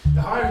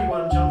Hi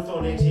everyone, John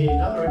Thornett here,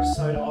 another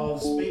episode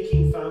of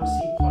Speaking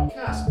Pharmacy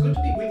Podcast. Good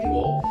to be with you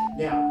all.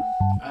 Now,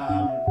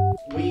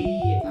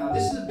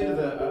 this is a bit of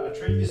a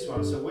treat, this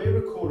one. So we're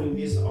recording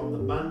this on the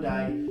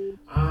Monday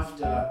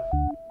after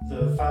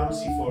the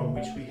pharmacy forum,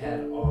 which we had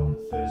on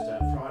Thursday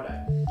and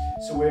Friday.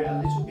 So we're a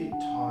little bit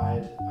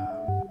tired.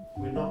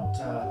 We're not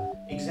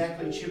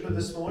exactly chipper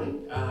this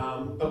morning,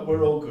 but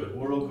we're all good.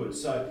 We're all good.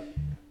 So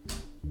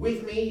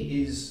with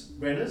me is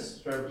Rennes.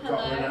 So I've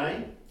got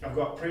Renee. I've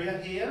got Priya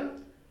here.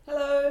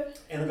 Hello.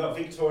 And I've got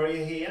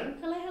Victoria here.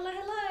 Hello, hello,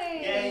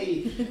 hello.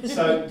 Yay!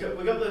 So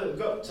we've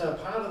got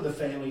part of the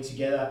family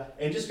together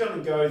and just going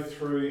to go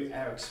through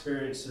our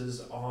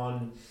experiences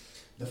on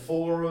the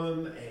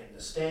forum and the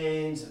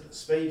stands and the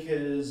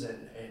speakers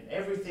and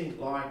everything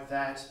like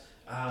that,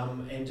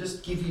 and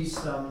just give you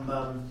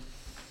some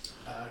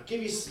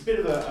give you a bit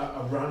of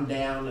a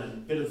rundown and a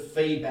bit of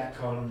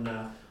feedback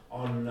on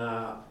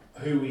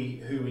who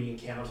we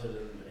encountered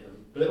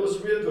but it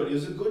was really good. It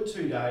was a good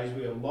 2 days.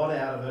 We got a lot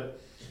out of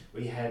it.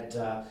 We had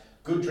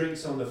good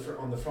drinks on the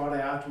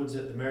Friday afterwards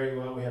at the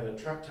Merriwell. We had a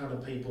truck ton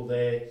of people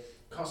there.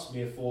 Cost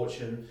me a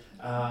fortune,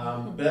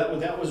 but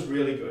that was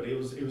really good. It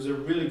was a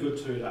really good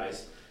 2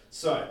 days.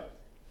 So,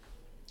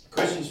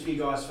 questions for you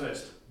guys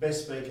first.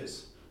 Best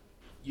speakers.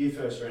 You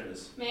first,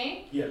 Renders.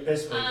 Me? Yeah,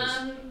 best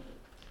speakers.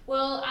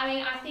 Well,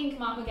 I think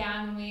Mark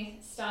McGowan, when we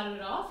started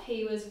it off,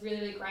 he was really,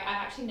 really great.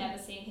 I've actually never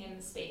seen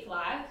him speak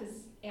live because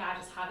I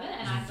just haven't.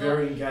 And I thought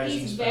very engaging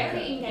he's speaker.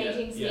 very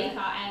engaging speaker,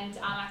 Yeah. and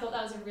I thought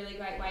that was a really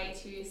great way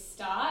to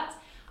start.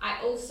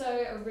 I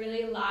also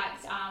really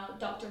liked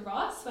Dr.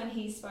 Ross when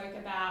he spoke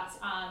about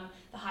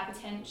the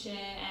hypertension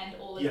and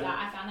all of that.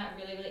 I found that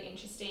really, really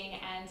interesting.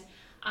 And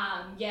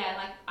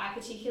I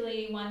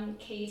particularly, one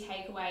key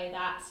takeaway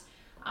that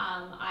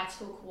I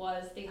took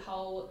was the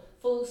whole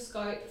full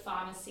scope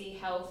pharmacy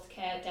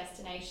healthcare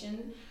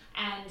destination.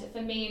 And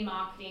for me in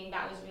marketing,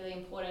 that was really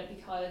important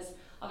because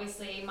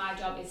obviously my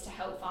job is to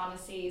help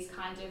pharmacies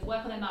kind of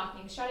work on their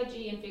marketing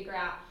strategy and figure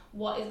out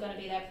what is going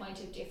to be their point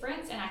of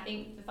difference. And I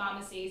think for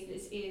pharmacies,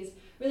 this is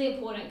really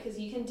important because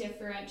you can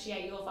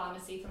differentiate your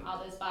pharmacy from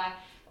others by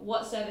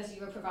what service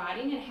you are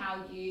providing and how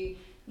you're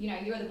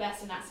the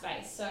best in that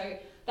space. So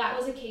that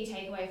was a key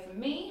takeaway for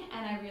me,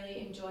 and I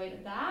really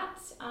enjoyed that.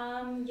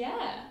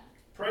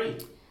 Pre.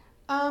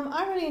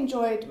 I really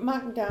enjoyed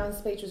Mark McGowan's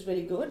speech. Was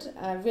really good,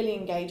 really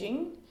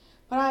engaging.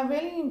 But I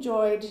really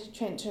enjoyed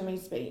Trent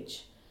Toomey's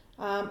speech.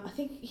 I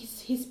think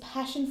his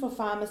passion for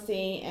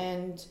pharmacy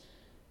and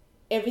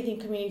everything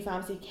community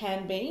pharmacy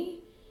can be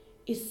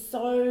is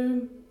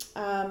so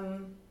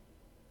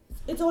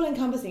it's all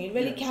encompassing. It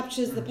really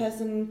captures the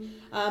person.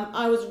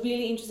 I was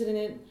really interested in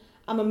it.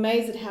 I'm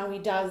amazed at how he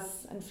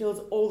does and fills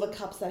all the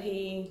cups that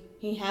he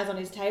has on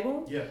his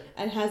table,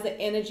 and has the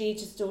energy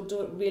to still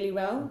do it really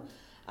well.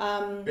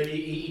 But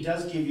he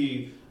does give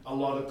you a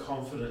lot of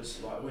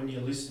confidence. Like when you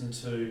listen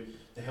to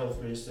the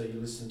health minister, you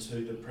listen to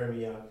the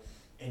premier,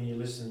 and you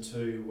listen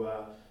to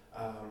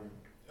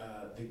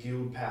the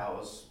guild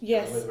powers,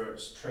 whether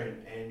it's Trent,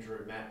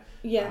 Andrew, Matt.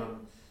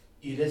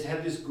 You just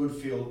have this good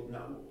feel.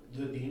 No,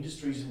 the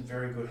industry's in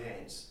very good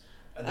hands.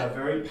 They're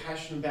very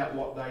passionate about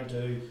what they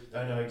do.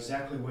 They know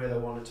exactly where they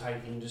want to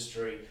take the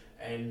industry,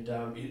 and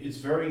it's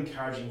very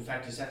encouraging. In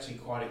fact, it's actually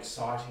quite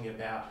exciting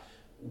about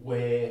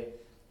where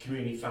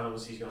community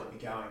pharmacy is going to be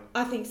going.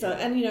 I think so.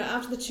 And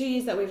after the 2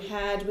 years that we've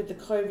had with the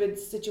COVID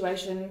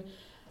situation,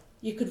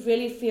 you could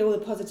really feel the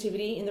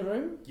positivity in the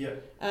room.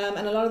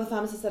 And a lot of the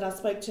pharmacists that I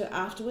spoke to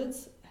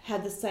afterwards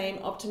had the same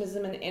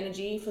optimism and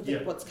energy for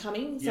what's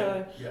coming.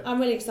 So I'm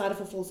really excited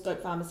for full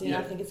scope pharmacy, and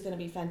I think it's going to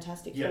be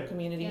fantastic for the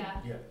community.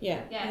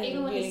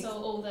 Even when you saw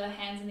all the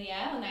hands in the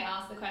air when they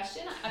asked the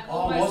question,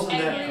 almost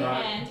every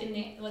hand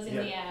was in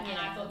the air, and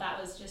I thought that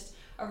was just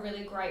a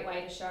really great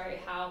way to show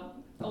how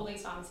all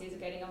these pharmacies are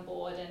getting on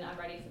board and are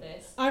ready for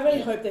this. I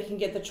really hope they can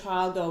get the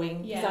trial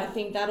going, because I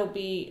think that'll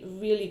be a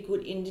really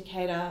good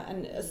indicator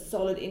and a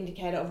solid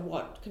indicator of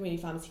what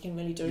community pharmacy can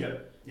really do.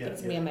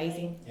 It's going to be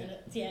amazing.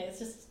 It's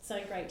just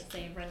so great to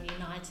see everyone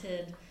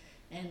united,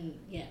 and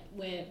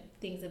where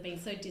things have been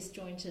so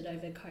disjointed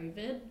over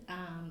COVID.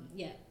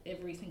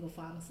 Every single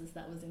pharmacist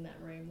that was in that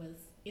room was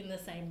in the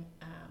same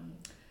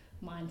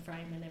mind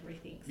frame and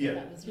everything. So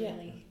that was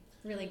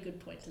really good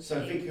point to see. So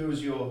Vic, who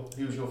was your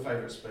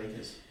favourite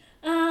speakers?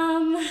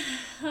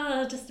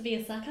 Just to be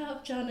a suck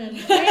up, John and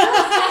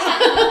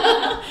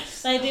Priya.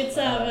 They did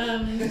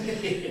some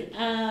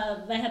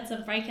they had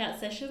some breakout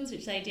sessions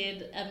which they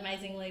did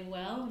amazingly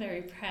well.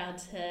 Very proud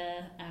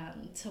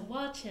to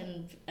watch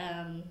and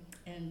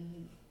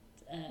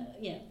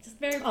just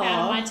very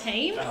proud of my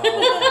team.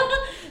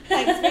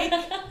 Thanks, Vic.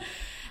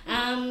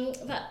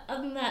 But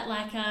other than that,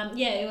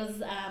 it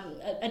was.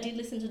 I did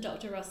listen to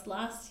Dr. Ross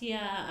last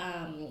year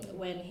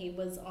when he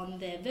was on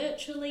there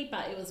virtually,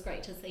 but it was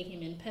great to see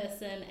him in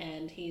person,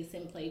 and he's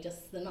simply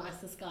just the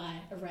nicest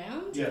guy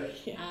around.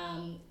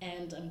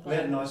 And I'm glad we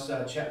had a nice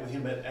chat with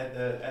him at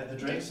the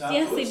drinks Yes,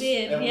 afterwards. we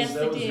did. That was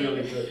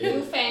really good. You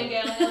were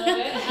fangirling a little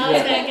bit. I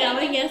was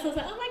fangirling. Yes, I was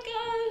like, oh my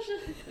gosh,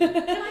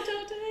 can I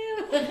talk to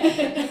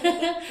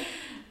him?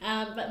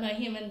 But no,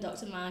 him and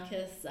Dr.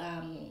 Marcus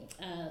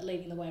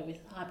leading the way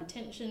with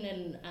hypertension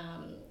and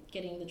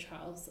getting the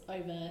trials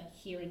over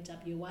here in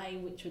WA,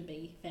 which would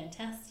be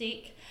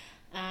fantastic.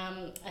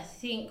 I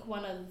think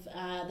one of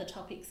the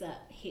topics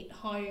that hit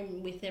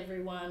home with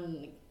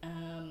everyone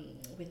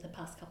with the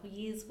past couple of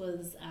years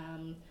was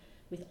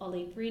with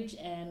Ollie Bridge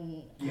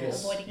and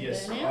avoiding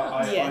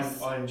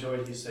burnout. I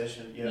enjoyed his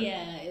session.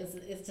 Yeah,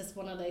 it's just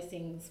one of those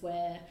things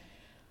where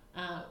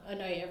I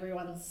know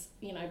everyone's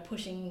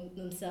pushing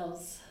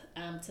themselves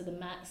to the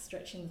max,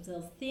 stretching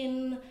themselves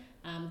thin,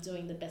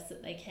 doing the best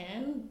that they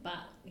can.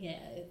 But yeah,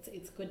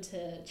 it's good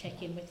to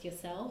check in with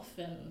yourself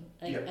and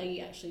are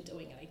you actually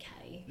doing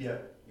okay? Yeah.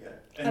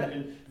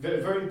 And very,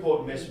 very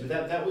important message.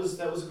 But that was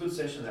a good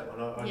session, that one.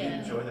 I did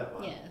enjoy that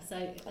one. Yeah.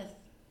 So.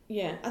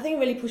 I think it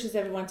really pushes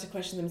everyone to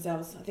question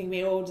themselves. I think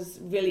we all just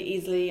really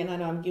easily, and I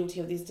know I'm guilty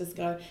of this, just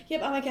go,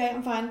 yep, I'm okay,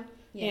 I'm fine.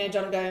 Yeah.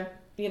 John will go,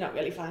 you're not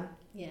really fine.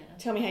 Yeah.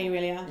 Tell me how you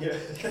really are. Yeah.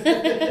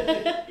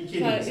 You're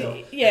kidding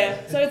yourself.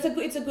 Yeah. So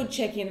it's a good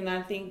check-in, and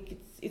I think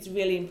it's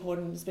really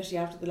important, especially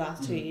after the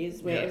last 2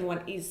 years where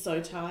everyone is so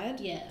tired.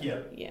 Yeah.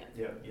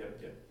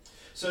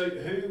 So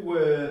who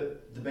were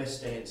the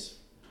best stands?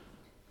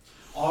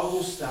 I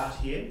will start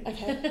here.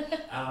 Okay.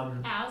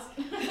 Ours.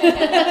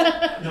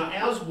 No,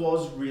 ours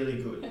was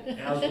really good.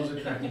 Ours was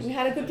a cracking. We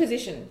had a good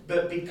position.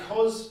 But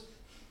because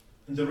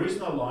the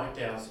reason I liked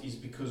ours is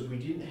because we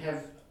didn't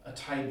have a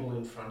table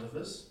in front of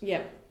us.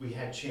 Yeah. We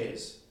had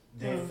chairs.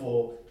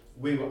 Therefore,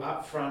 we were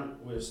up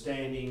front. We were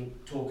standing,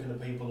 talking to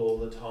people all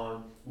the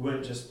time. We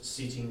weren't just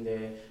sitting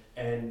there,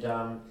 and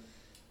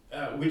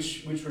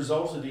which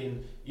resulted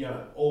in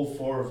all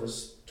four of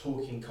us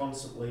talking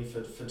constantly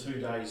for 2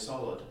 days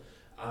solid.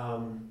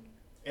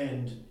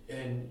 It's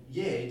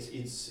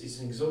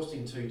an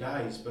exhausting 2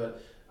 days,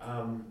 but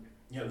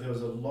there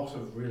was a lot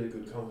of really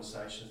good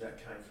conversations that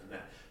came from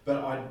that.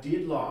 But I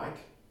did like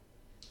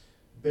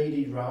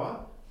BD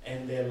Rower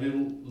and their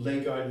little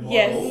Lego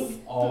model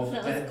of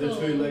the cool.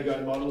 2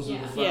 Lego models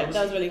of the farms. Yeah,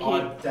 that was really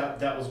cute.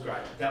 That was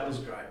great. That was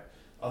great.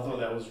 I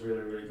thought that was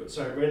really, really good.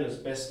 So, Rena's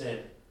best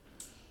stand.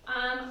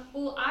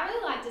 Well, I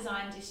really like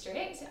Design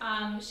District.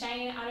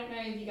 Shane, I don't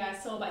know if you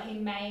guys saw, but he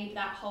made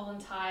that whole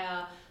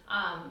entire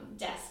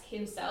desk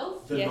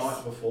himself. The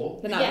night before.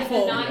 The night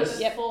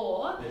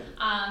before.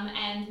 Yeah.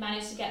 And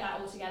managed to get that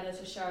all together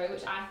to show,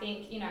 which I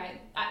think,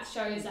 that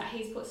shows that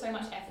he's put so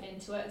much effort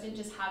into it. Didn't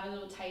just have a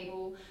little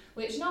table,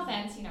 which, no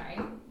offense,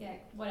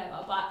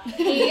 whatever, but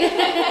he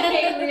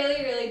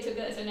really, really took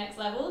it to the next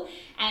level.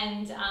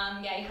 And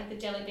he had the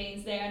jelly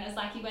beans there, and it's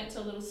like he went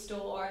to a little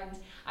store, and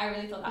I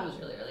really thought that was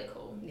really, really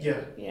cool.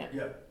 Yeah.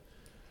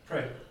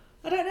 Pray.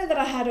 I don't know that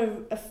I had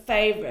a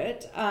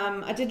favourite.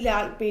 I did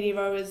like BD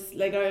Rower's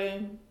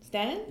Lego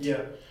stand.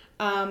 Yeah.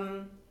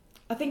 I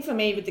think for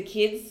me with the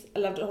kids, I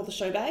loved all the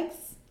show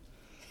bags.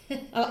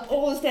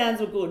 All the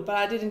stands were good, but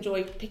I did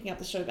enjoy picking up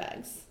the show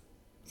bags.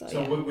 So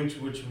which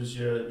was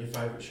your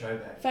favourite show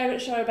bag?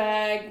 Favourite show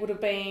bag would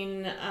have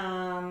been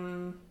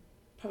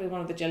probably one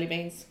of the jelly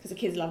beans, because the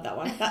kids loved that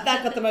one.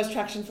 That got the most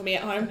traction for me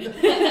at home.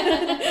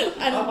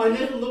 I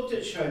never looked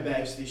at show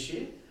bags this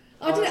year.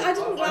 I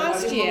didn't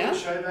last year. I didn't look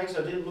at show bags.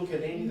 I didn't look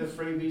at any of the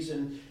freebies,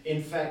 and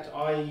in fact,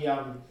 when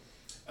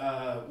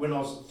I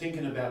was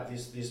thinking about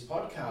this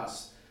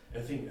podcast,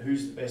 and think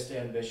who's the best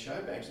stand, best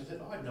show bags, I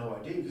thought I had no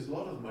idea, because a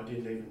lot of them I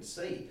didn't even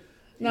see.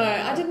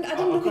 I didn't.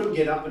 I couldn't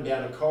get up and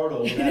down a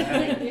corridor without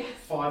having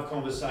 5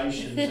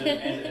 conversations, and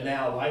an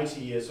hour later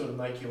you sort of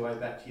make your way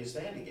back to your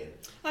stand again.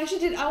 I actually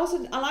did. I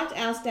liked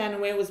our stand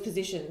and where it was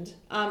positioned.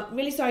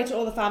 Really sorry to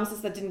all the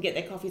pharmacists that didn't get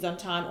their coffees on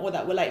time or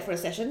that were late for a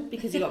session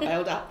because you got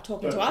bailed up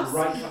talking to us.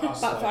 Great for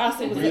us. But for us,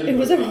 it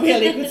was a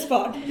really good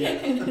spot.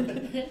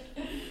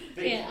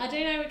 Yeah, I do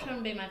know which one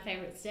would be my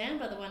favourite stand,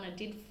 but the one I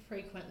did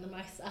frequent the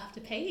most after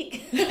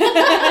peak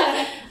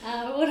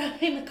would have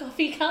been the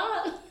coffee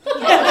cart. What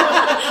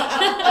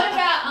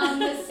about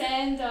the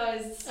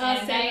Sandoz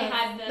stand? They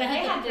had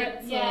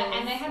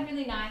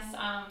really nice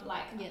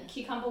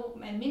cucumber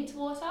and mint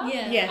water.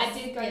 Yeah. Yes. I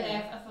did go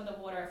there for the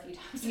water a few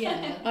times.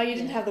 Yeah. Oh, you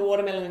didn't have the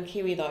watermelon and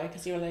kiwi though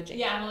because you're allergic.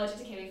 Yeah, I'm allergic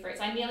to kiwi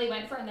fruits. I nearly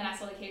went for it, and then I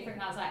saw the kiwi fruit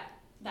and I was like,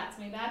 that's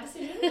my bad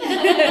decision.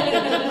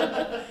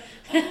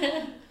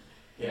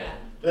 Yeah.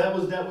 That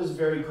was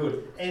very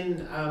good.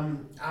 And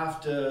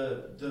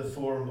after the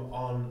forum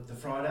on the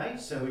Friday,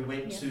 so we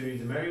went to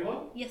the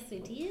Merriwa. Yes, we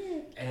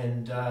did.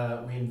 And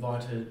we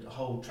invited a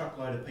whole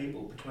truckload of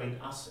people between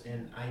us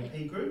and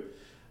AP Group.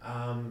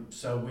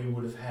 So we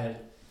would have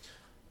had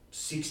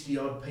 60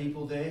 odd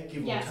people there,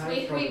 give or take.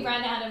 Yes, we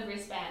ran out of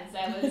wristbands.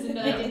 They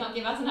did not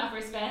give us enough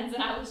wristbands,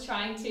 and I was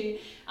trying to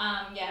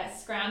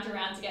scrounge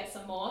around to get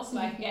some more so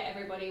I could get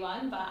everybody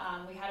one. But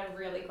we had a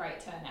really great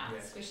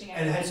turnout, squishing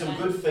everyone. And had some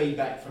good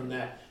feedback from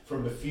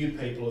a few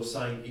people of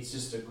saying it's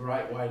just a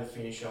great way to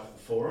finish off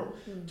the forum,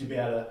 to be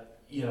able to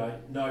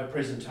no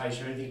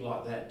presentation or anything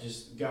like that.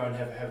 Just go and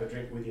have a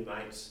drink with your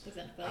mates.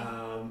 Exactly.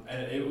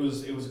 And it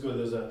was good.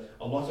 There was a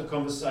lot of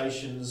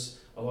conversations,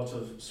 a lot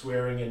of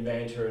swearing and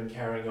banter and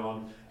carrying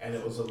on, and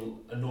it was an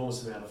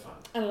enormous amount of fun.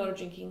 And a lot of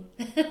drinking.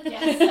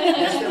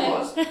 Yes, there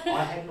was.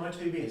 I had my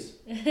 2 beers.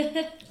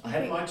 I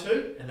had my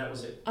 2, and that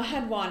was it. I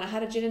had 1. I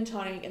had a gin and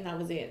tonic, and that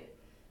was it.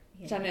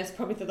 Yeah. Which I nursed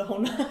probably through the whole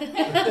night.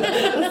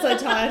 I was so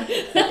tired.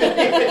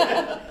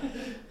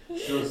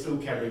 Still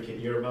Cadbury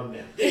kid. You're a mum now.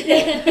 And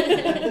it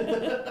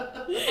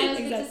was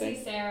good to see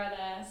Sarah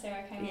there.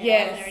 Sarah came in.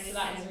 Yes. So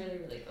that was really,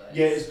 really good.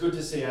 Yeah, it's good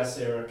to see our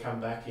Sarah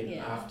come back in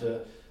Yeah.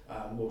 after.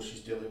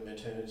 She's still in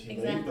maternity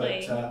Exactly.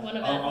 leave, but What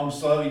about- I'm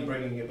slowly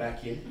bringing her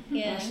back in.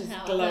 Yeah, She's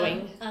how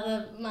glowing.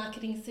 Other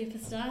marketing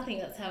superstar. I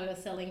think that's how we were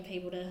selling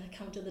people to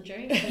come to the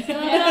drink.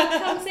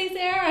 Come see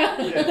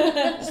Sarah.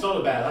 Yeah. It's not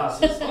about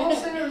us. It's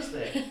Sarah's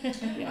there.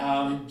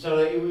 So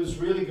it was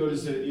really good.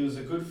 It was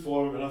a good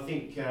forum, and I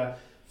think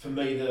for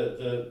me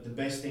the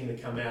best thing to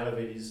come out of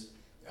it is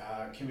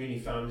community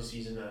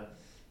pharmacies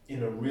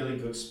in a really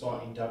good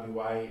spot in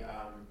WA.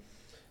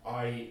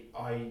 I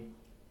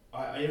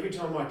every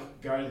time I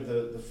go to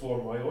the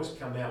forum, I always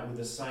come out with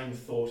the same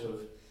thought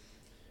of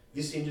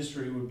this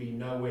industry would be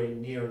nowhere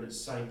near in its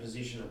same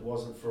position if it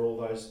wasn't for all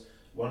those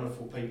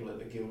wonderful people at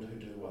the Guild who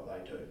do what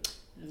they do.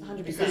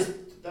 100%. Because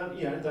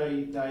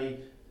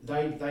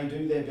they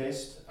do their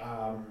best.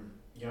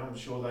 I'm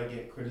sure they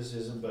get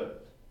criticism,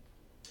 but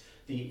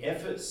the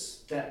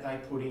efforts that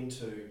they put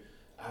into,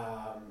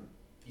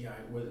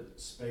 with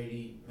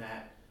Speedy,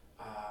 Matt,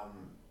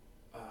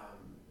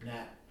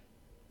 Nat,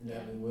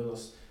 Natalie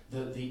Willis,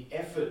 the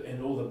effort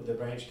and all the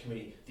branch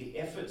committee, the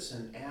efforts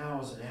and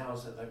hours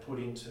that they put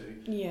into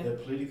the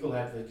political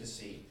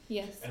advocacy.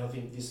 Yes. And I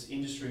think this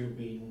industry would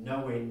be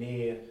nowhere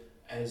near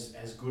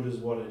as good as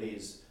what it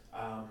is.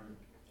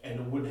 And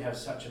it wouldn't have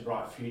such a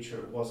bright future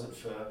if it wasn't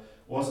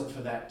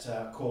for that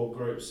core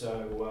group.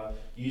 So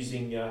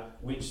using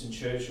Winston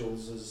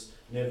Churchill's as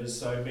never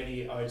so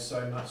many owed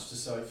so much to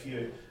so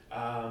few.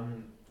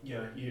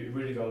 You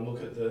really got to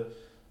look at the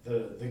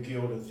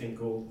Guild and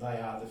think, well, they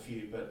are the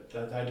few, but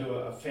they do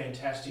a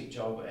fantastic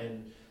job,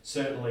 and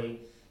certainly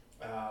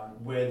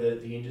where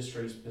the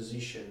industry's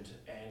positioned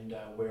and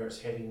where it's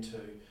heading to,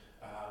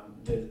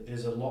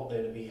 there's a lot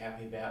there to be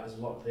happy about. There's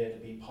a lot there to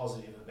be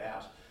positive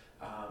about.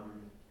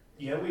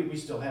 We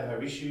still have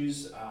our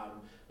issues.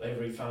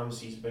 Every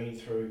pharmacy's been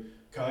through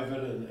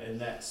COVID,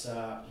 and that's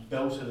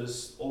belted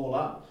us all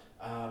up.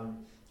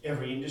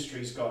 Every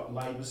industry's got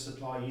labour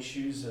supply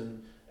issues,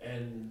 and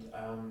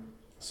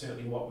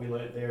certainly what we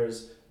learnt there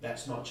is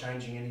that's not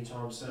changing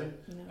anytime soon.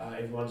 No.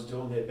 Everyone's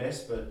doing their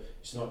best, but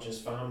it's not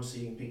just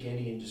pharmacy and pick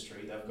any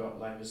industry. They've got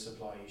labour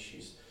supply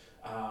issues,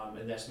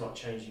 and that's not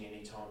changing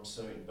anytime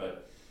soon.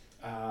 But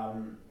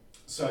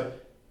so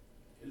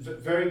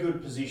very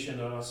good position,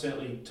 and I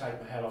certainly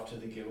take my hat off to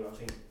the Guild. I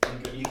think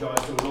you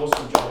guys do an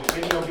awesome job. If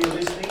any of you are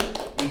listening,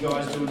 you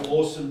guys do an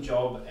awesome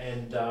job,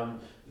 and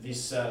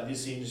this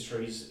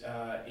industry's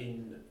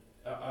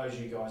owes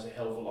you guys a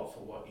hell of a lot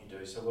for what you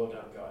do. So well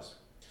done, guys.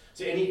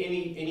 So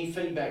any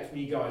feedback from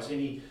you guys?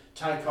 Any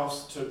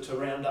takeoffs to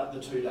round up the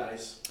 2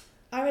 days?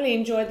 I really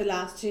enjoyed the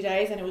last 2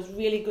 days, and it was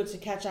really good to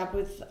catch up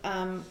with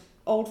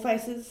old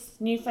faces,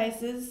 new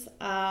faces,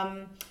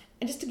 and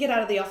just to get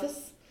out of the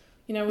office.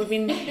 We've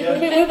been we've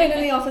been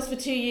in the office for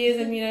 2 years,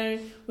 and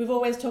we've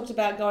always talked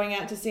about going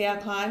out to see our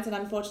clients, and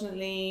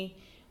unfortunately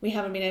we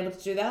haven't been able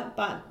to do that.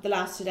 But the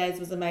last 2 days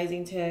was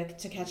amazing to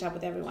catch up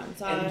with everyone.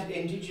 So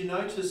and did you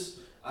notice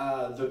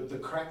the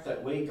crack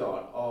that we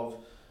got of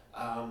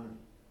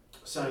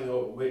saying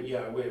we're a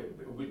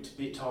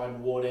bit tired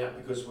and worn out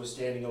because we're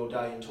standing all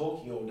day and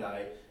talking all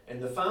day,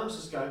 and the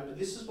pharmacists go, but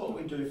this is what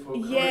we do for a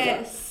career.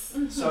 Yes.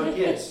 So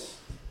yes,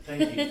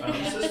 thank you,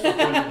 pharmacists, for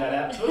pointing that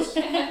out to us.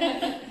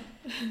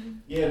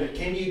 Yeah, but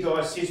can you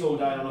guys sit all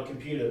day on a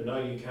computer? No,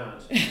 you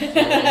can't. So,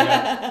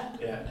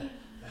 yeah.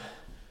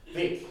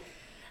 Vic?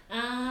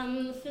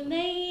 For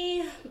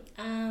me,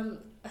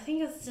 I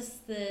think it's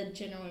just the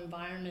general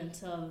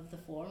environment of the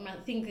forum. I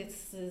think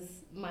this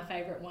is my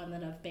favourite one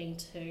that I've been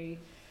to.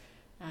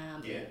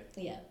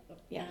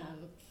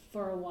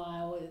 For a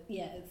while.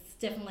 Yeah, it's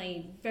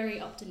definitely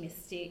very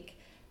optimistic.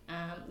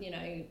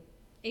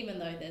 Even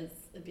though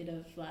there's a bit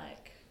of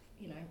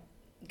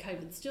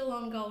COVID's still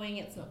ongoing,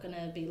 it's not going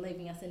to be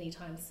leaving us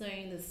anytime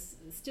soon. There's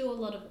still a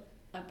lot of,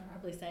 I'd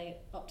probably say,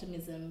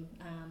 optimism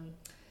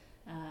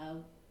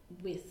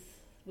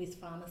with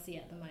pharmacy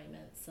at the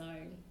moment. So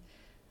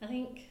I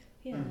think,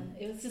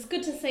 it was just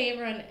good to see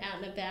everyone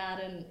out and about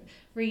and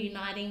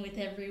reuniting with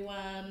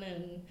everyone,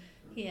 and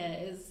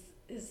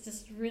it's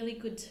just really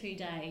good 2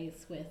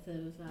 days worth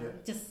of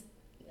just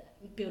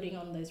building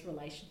on those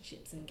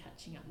relationships and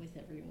catching up with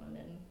everyone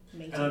and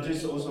meeting. And I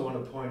just also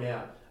want to point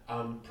out,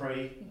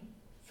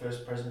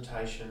 first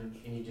presentation,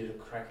 and you did a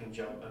cracking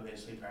job.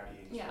 Immensely proud of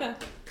you. Yeah.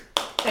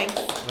 Thanks.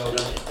 Well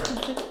done.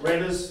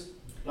 Redders,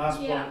 last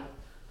point. Wrap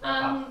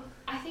up.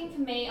 I think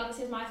for me,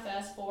 obviously, it was my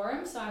first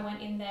forum, so I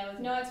went in there with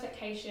no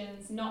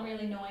expectations, not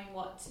really knowing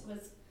what it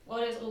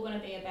was all going to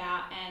be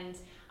about, and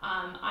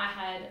I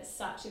had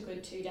such a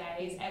good 2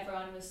 days.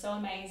 Everyone was so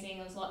amazing.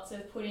 There was lots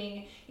of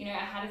putting, I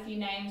had a few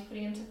names,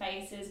 putting them to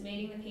faces,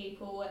 meeting the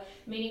people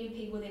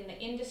within the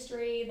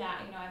industry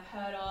that, I've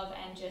heard of,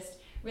 and just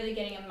really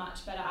getting a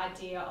much better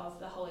idea of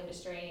the whole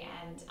industry.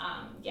 And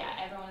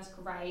everyone was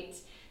great.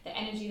 The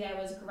energy there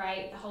was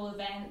great. The whole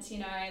event,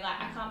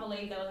 I can't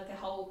believe there was like a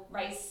whole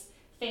race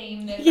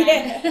theme that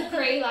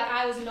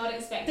I was not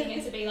expecting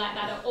it to be like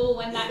that at all.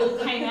 When that all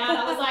came out,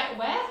 I was like,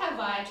 where have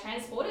I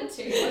transported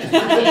to?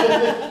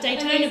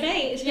 Daytona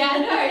Beach. Yeah, I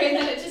know. And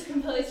then it just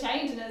completely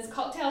changed, and there's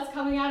cocktails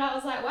coming out. I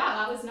was like,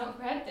 wow, I was not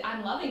prepared.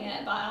 I'm loving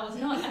it, but I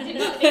did not think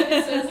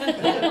this was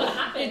what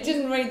happened. It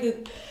didn't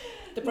read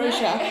the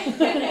brochure.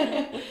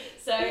 No.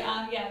 So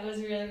it was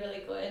really,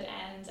 really good,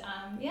 and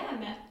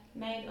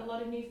made a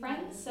lot of new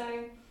friends.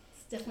 So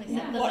definitely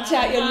watch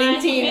out your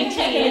LinkedIn. It's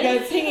going to go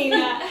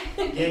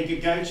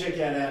pinging. Go check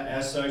out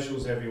our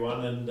socials,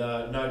 everyone, and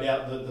no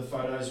doubt that the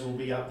photos will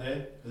be up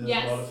there.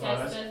 There's a lot of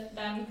photos.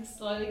 I'm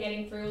slowly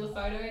getting through all the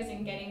photos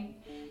and going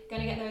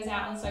to get those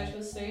out on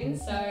socials soon.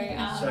 So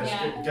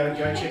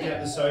go check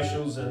out the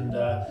socials, and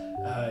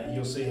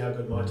you'll see how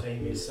good my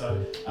team is.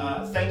 So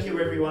thank you,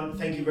 everyone.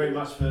 Thank you very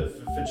much for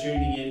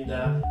tuning in,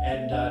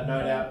 and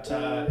no doubt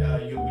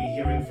you'll be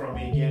hearing from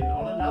me again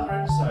on another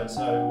episode.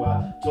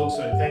 So talk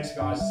soon. Thanks,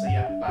 guys. See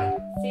ya. Bye.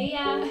 See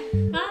ya.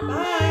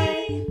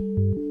 Bye.